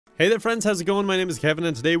Hey there friends, how's it going? My name is Kevin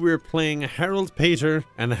and today we're playing Harold Pater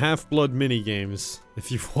and the Half-Blood minigames.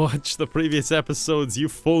 If you've watched the previous episodes, you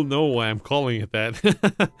full know why I'm calling it that.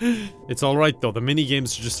 It's alright though, the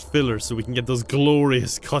minigames are just filler so we can get those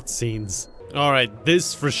glorious cutscenes. Alright,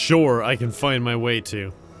 this for sure I can find my way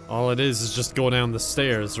to. All it is just go down the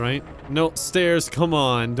stairs, right? No, stairs, come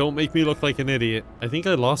on, don't make me look like an idiot. I think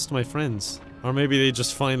I lost my friends. Or maybe they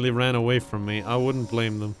just finally ran away from me. I wouldn't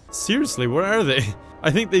blame them. Seriously, where are they? I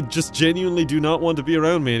think they just genuinely do not want to be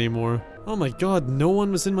around me anymore. Oh my god, no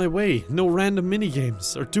one was in my way. No random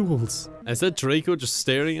minigames or duels. Is that Draco just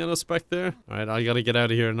staring at us back there? Alright, I gotta get out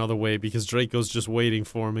of here another way because Draco's just waiting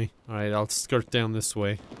for me. Alright, I'll skirt down this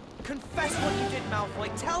way. Confess what you did,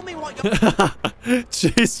 Malfoy. Tell me what you're—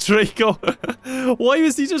 Chase Draco. Why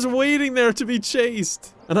was he just waiting there to be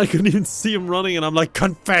chased? And I couldn't even see him running and I'm like,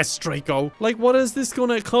 confess, Draco. Like, what is this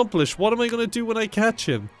gonna accomplish? What am I gonna do when I catch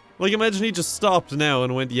him? Like, imagine he just stopped now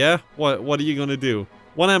and went, yeah? What are you gonna do?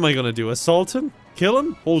 What am I gonna do? Assault him? Kill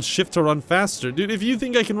him? Hold shift to run faster. Dude, if you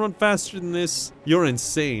think I can run faster than this, you're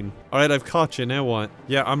insane. Alright, I've caught you. Now what?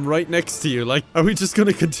 Yeah, I'm right next to you. Like, are we just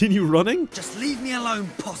gonna continue running? Just leave me alone,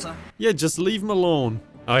 Potter. Yeah, just leave him alone.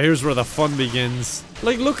 Oh, here's where the fun begins.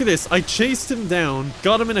 Like, look at this. I chased him down,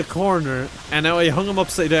 got him in a corner, and now I hung him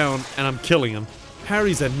upside down, and I'm killing him.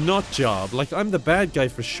 Harry's a nut job. Like, I'm the bad guy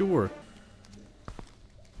for sure.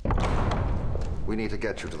 We need to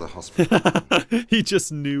get you to the hospital. He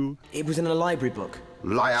just knew. It was in a library book.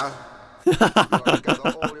 Liar!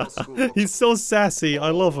 He's so sassy. I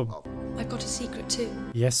love him. I've got a secret too.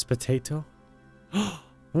 Yes, potato.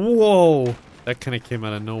 Whoa! That kind of came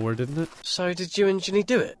out of nowhere, didn't it? So did you and Ginny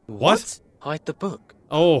do it? What? Hide the book.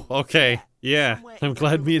 Oh, okay. Yeah. I'm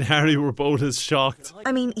glad me and Harry were both as shocked.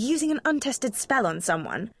 I mean, using an untested spell on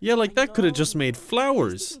someone. Yeah, like that could have just made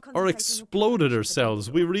flowers. Or exploded ourselves.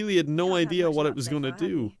 We really had no idea what it was gonna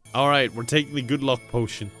do. Alright, we're taking the good luck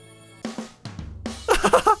potion.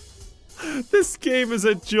 This game is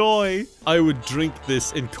a joy. I would drink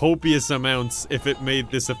this in copious amounts if it made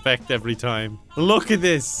this effect every time. Look at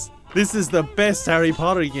this. This is the best Harry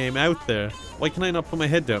Potter game out there. Why can I not put my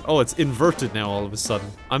head down? Oh, it's inverted now all of a sudden.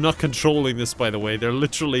 I'm not controlling this, by the way. They're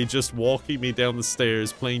literally just walking me down the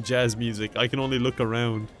stairs, playing jazz music. I can only look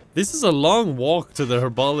around. This is a long walk to the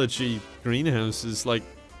herbology greenhouses. Like,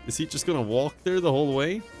 is he just gonna walk there the whole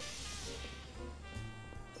way?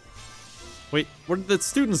 Wait, where did the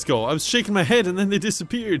students go? I was shaking my head and then they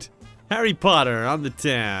disappeared. Harry Potter on the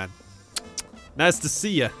town. Nice to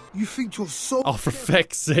see ya. You think you're so— Oh, for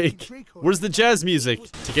feck's sake. Where's the jazz music?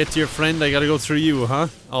 To get to your friend, I gotta go through you, huh?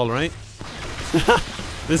 Alright.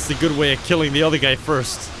 This is a good way of killing the other guy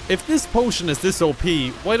first. If this potion is this OP,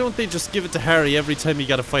 why don't they just give it to Harry every time you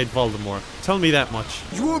gotta fight Voldemort? Tell me that much.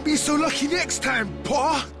 You won't be so lucky next time,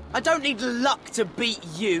 Potter. I don't need luck to beat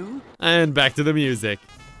you. And back to the music.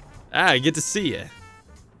 Ah, good to see ya.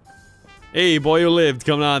 Hey, boy who lived,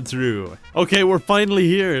 coming on through. Okay, we're finally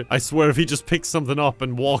here. I swear if he just picks something up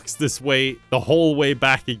and walks this way the whole way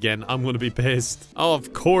back again, I'm gonna be pissed. Oh,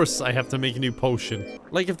 of course I have to make a new potion.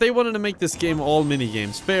 Like, if they wanted to make this game all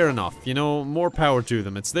minigames, fair enough. You know, more power to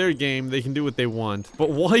them. It's their game, they can do what they want.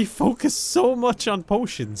 But why focus so much on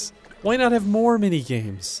potions? Why not have more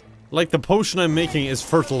minigames? Like, the potion I'm making is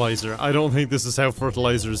fertilizer. I don't think this is how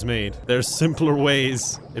fertilizer is made. There's simpler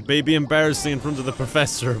ways. It may be embarrassing in front of the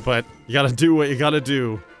professor, but you gotta do what you gotta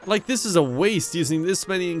do. Like, this is a waste using this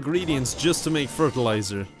many ingredients just to make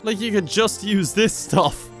fertilizer. Like, you could just use this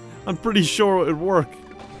stuff. I'm pretty sure it would work.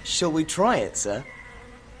 Shall we try it, sir?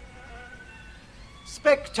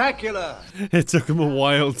 Spectacular! It took him a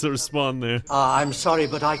while to respond there. I'm sorry,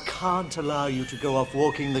 but I can't allow you to go off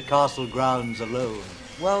walking the castle grounds alone.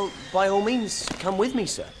 Well, by all means, come with me,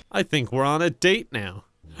 sir. I think we're on a date now.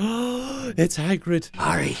 It's Hagrid.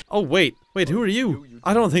 Harry. Oh, wait, who are you?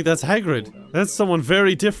 I don't think that's Hagrid. That's someone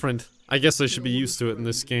very different. I guess I should be used to it in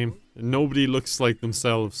this game. Nobody looks like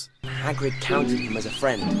themselves. Hagrid counted him as a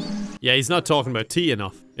friend. Yeah, he's not talking about tea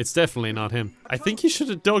enough. It's definitely not him. I think he should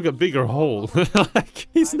have dug a bigger hole. Like,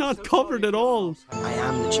 he's not covered at all. I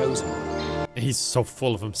am the chosen one. He's so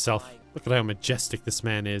full of himself. Look at how majestic this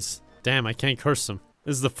man is. Damn, I can't curse him.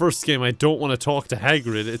 This is the first game I don't want to talk to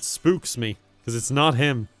Hagrid. It spooks me, because it's not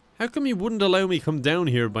him. How come he wouldn't allow me come down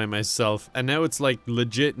here by myself, and now it's like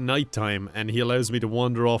legit nighttime, and he allows me to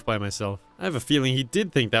wander off by myself? I have a feeling he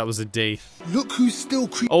did think that was a date. Look who's still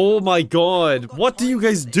Oh my god, what do you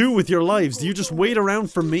guys do with your lives? Do you just wait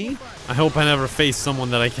around for me? I hope I never face someone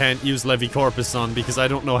that I can't use Levi Corpus on, because I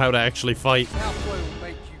don't know how to actually fight.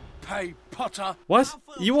 Hey, Potter. What?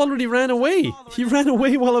 You already ran away. He ran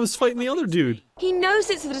away while I was fighting the other dude. He knows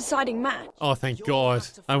it's the deciding match. Oh, thank God.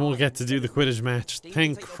 I won't get to do the Quidditch match.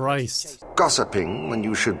 Thank Christ. Gossiping when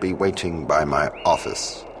you should be waiting by my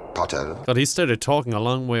office, Potter. God, he started talking a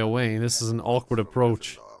long way away. This is an awkward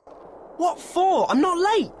approach. What for? I'm not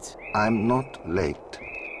late. I'm not late,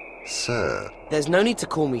 sir. There's no need to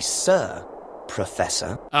call me sir,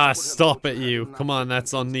 Professor. Ah, stop it, you. Come on,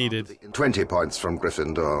 that's unneeded. 20 points from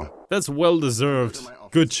Gryffindor. That's well deserved.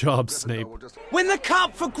 Good job, Snape. Win the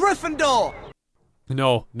cup for Gryffindor!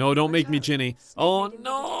 No, don't make me Ginny. Oh,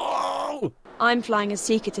 no! I'm flying as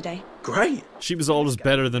Seeker today. Great. She was always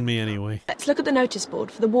better than me anyway. Let's look at the notice board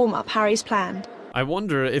for the warm-up Harry's planned. I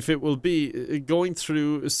wonder if it will be going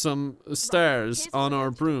through some stars on our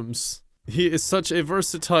brooms. He is such a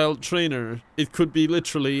versatile trainer. It could be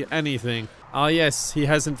literally anything. Ah yes, he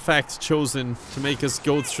has in fact chosen to make us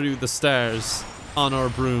go through the stars on our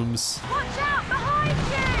brooms. Watch out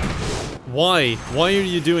behind you! Why? Why are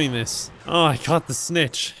you doing this? Oh, I caught the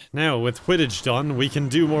snitch. Now, with Quidditch done, we can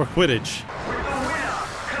do more Quidditch.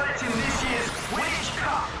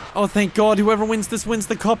 Oh, thank God, whoever wins this wins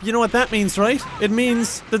the cup. You know what that means, right? It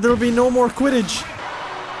means that there'll be no more Quidditch.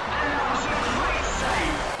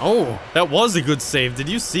 Oh, that was a good save. Did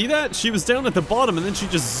you see that? She was down at the bottom and then she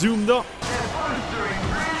just zoomed up.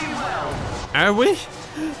 Are we?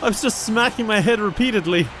 I was just smacking my head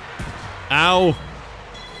repeatedly. Ow.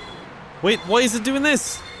 Wait, why is it doing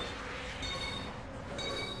this?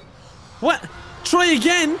 What? Try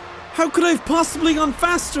again? How could I have possibly gone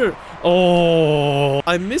faster? Oh,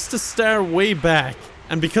 I missed a star way back.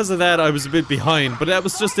 And because of that, I was a bit behind. But that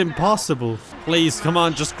was just impossible. Please, come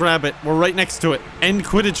on, just grab it. We're right next to it. End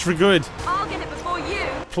Quidditch for good. I'll get it before you.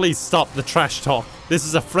 Please stop the trash talk. This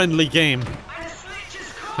is a friendly game.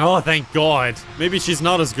 Oh, thank God. Maybe she's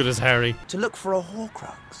not as good as Harry. To look for a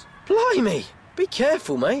Horcrux. Blimey! Be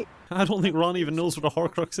careful, mate. I don't think Ron even knows what a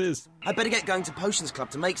Horcrux is. I better get going to Potions Club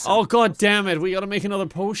to make some. Oh, God damn it. We gotta make another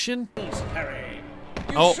potion?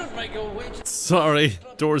 Oh, sorry.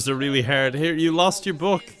 Doors are really hard. Here, you lost your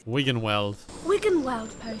book. Wiggenweld.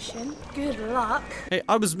 Wiggenweld potion. Good luck. Hey,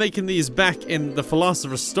 I was making these back in the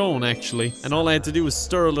Philosopher's Stone, actually. And all I had to do was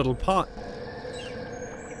stir a little pot.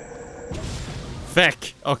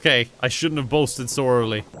 Feck. Okay, I shouldn't have boasted so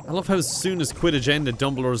early. I love how as soon as Quidditch ended,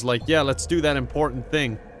 Dumbledore's like, yeah, let's do that important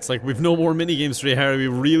thing. It's like, we've no more minigames for you, Harry. We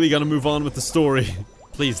really gotta move on with the story.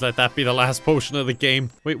 Please let that be the last potion of the game.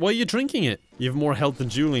 Wait, why are you drinking it? You have more health than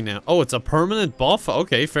Julie now. Oh, it's a permanent buff?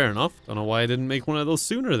 Okay, fair enough. Don't know why I didn't make one of those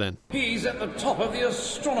sooner then. He's at the top of the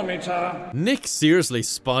astronomy tower. Nick seriously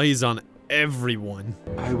spies on everyone.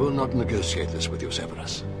 I will not negotiate this with you,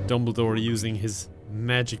 Severus. Dumbledore using his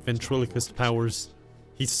magic ventriloquist powers.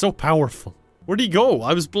 He's so powerful. Where'd he go?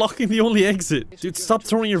 I was blocking the only exit. Dude, stop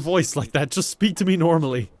throwing your voice like that. Just speak to me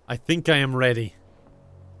normally. I think I am ready.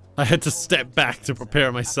 I had to step back to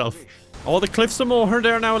prepare myself. Oh, the cliffs are more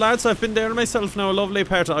there now, lads. I've been there myself now. A lovely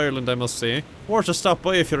part of Ireland, I must say. Or to stop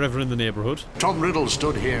by if you're ever in the neighbourhood. Tom Riddle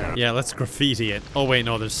stood here. Yeah, let's graffiti it. Oh, wait,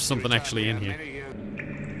 no, there's something actually in here.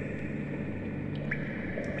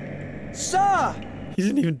 Sir! He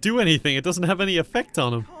didn't even do anything. It doesn't have any effect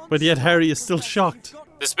on him. But yet Harry is still shocked.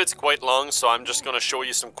 This bit's quite long, so I'm just going to show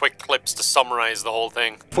you some quick clips to summarize the whole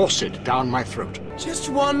thing. Force it down my throat. Just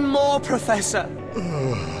one more, Professor.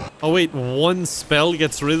 Oh wait, one spell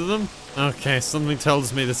gets rid of them? Okay, something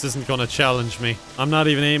tells me this isn't going to challenge me. I'm not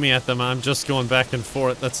even aiming at them, I'm just going back and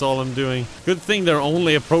forth, that's all I'm doing. Good thing they're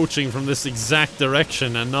only approaching from this exact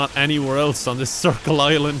direction and not anywhere else on this circle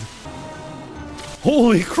island.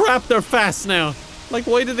 Holy crap, they're fast now! Like,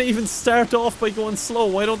 why did they even start off by going slow?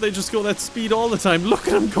 Why don't they just go that speed all the time? Look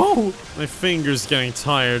at them go! My finger's getting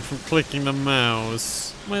tired from clicking the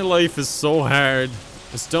mouse. My life is so hard.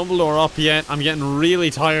 Is Dumbledore up yet? I'm getting really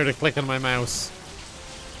tired of clicking my mouse.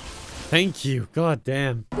 Thank you. God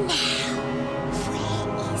damn.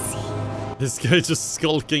 This guy just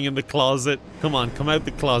skulking in the closet. Come on, come out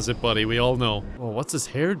the closet, buddy. We all know. Oh, what's his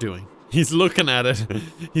hair doing? He's looking at it.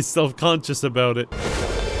 He's self-conscious about it.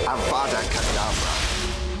 Avada Kedavra.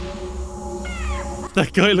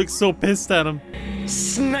 That guy looks so pissed at him.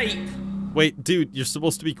 Snape! Wait, dude, you're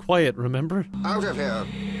supposed to be quiet, remember? Out of here,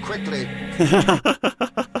 quickly.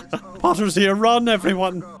 Potter's here, run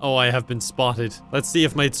everyone! Oh, I have been spotted. Let's see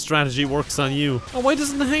if my strategy works on you. Oh, why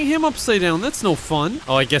doesn't it hang him upside down? That's no fun.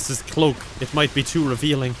 Oh, I guess his cloak. It might be too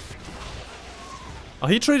revealing. Oh,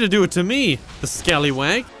 he tried to do it to me, the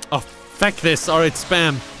scallywag. Oh, feck this. Alright,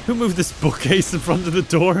 spam. Who moved this bookcase in front of the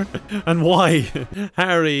door? And why?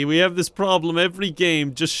 Harry, we have this problem every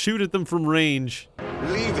game. Just shoot at them from range.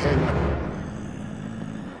 Leave him.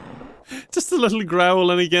 Just a little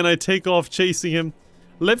growl, and again I take off chasing him.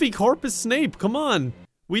 Levi Corpus Snape, come on.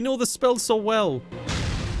 We know the spell so well.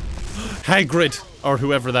 Hagrid, or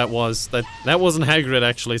whoever that was. That wasn't Hagrid,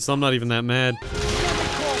 actually, so I'm not even that mad.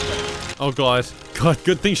 Oh god. God,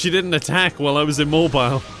 good thing she didn't attack while I was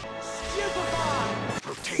immobile.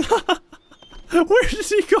 Where did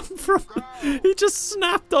he come from? He just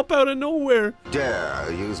snapped up out of nowhere.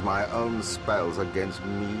 Dare use my own spells against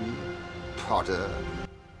me, Potter?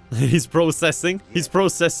 He's processing. He's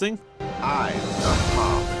processing. I'm the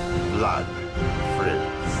half-blood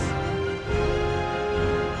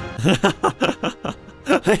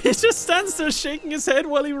Prince. He just stands there shaking his head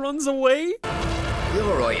while he runs away. You're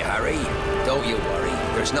alright, Harry. Don't you worry.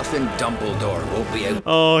 There's nothing Dumbledore won't be out.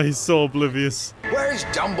 Oh, he's so oblivious. Where's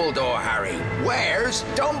Dumbledore, Harry? Where's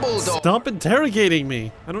Dumbledore? Stop interrogating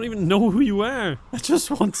me. I don't even know who you are. I just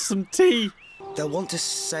want some tea. They'll want to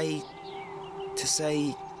say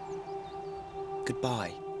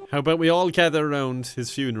goodbye. How about we all gather around his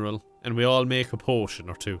funeral and we all make a potion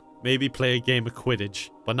or two? Maybe play a game of Quidditch,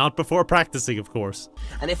 but not before practicing, of course.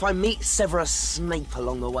 And if I meet Severus Snape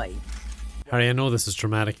along the way... Harry, I know this is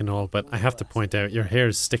dramatic and all, but I have to point out, your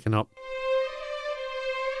hair's sticking up.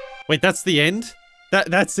 Wait, that's the end?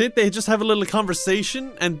 That's it? They just have a little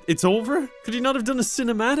conversation and it's over? Could you not have done a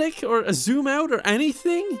cinematic or a zoom out or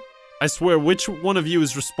anything? I swear, which one of you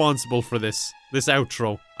is responsible for this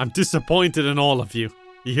outro? I'm disappointed in all of you.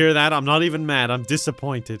 You hear that? I'm not even mad, I'm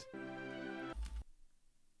disappointed.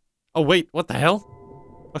 Oh wait, what the hell?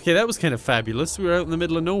 Okay, that was kind of fabulous. We were out in the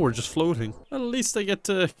middle of nowhere just floating. Well, at least I get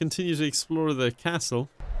to continue to explore the castle.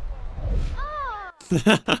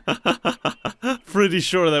 Pretty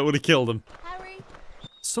sure that would have killed him. Harry.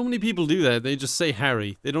 So many people do that. They just say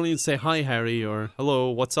Harry. They don't even say hi Harry or hello,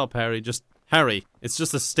 what's up Harry? Just Harry. It's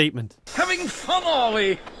just a statement. Having fun, are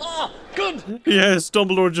we? Ah, good. Yes,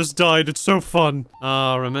 Dumbledore just died. It's so fun.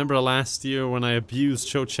 Remember last year when I abused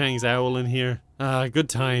Cho Chang's owl in here? Good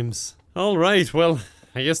times. Alright, well,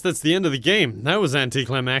 I guess that's the end of the game. That was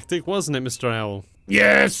anticlimactic, wasn't it, Mr. Owl?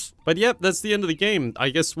 Yes! But yep, that's the end of the game. I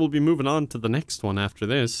guess we'll be moving on to the next one after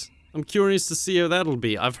this. I'm curious to see how that'll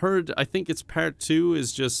be. I've heard, I think it's part 2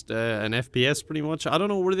 is just an FPS pretty much. I don't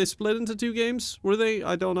know, were they split into 2 games? Were they?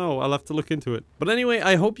 I don't know. I'll have to look into it. But anyway,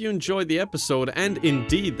 I hope you enjoyed the episode and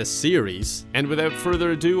indeed the series. And without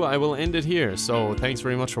further ado, I will end it here. So thanks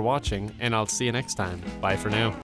very much for watching and I'll see you next time. Bye for now.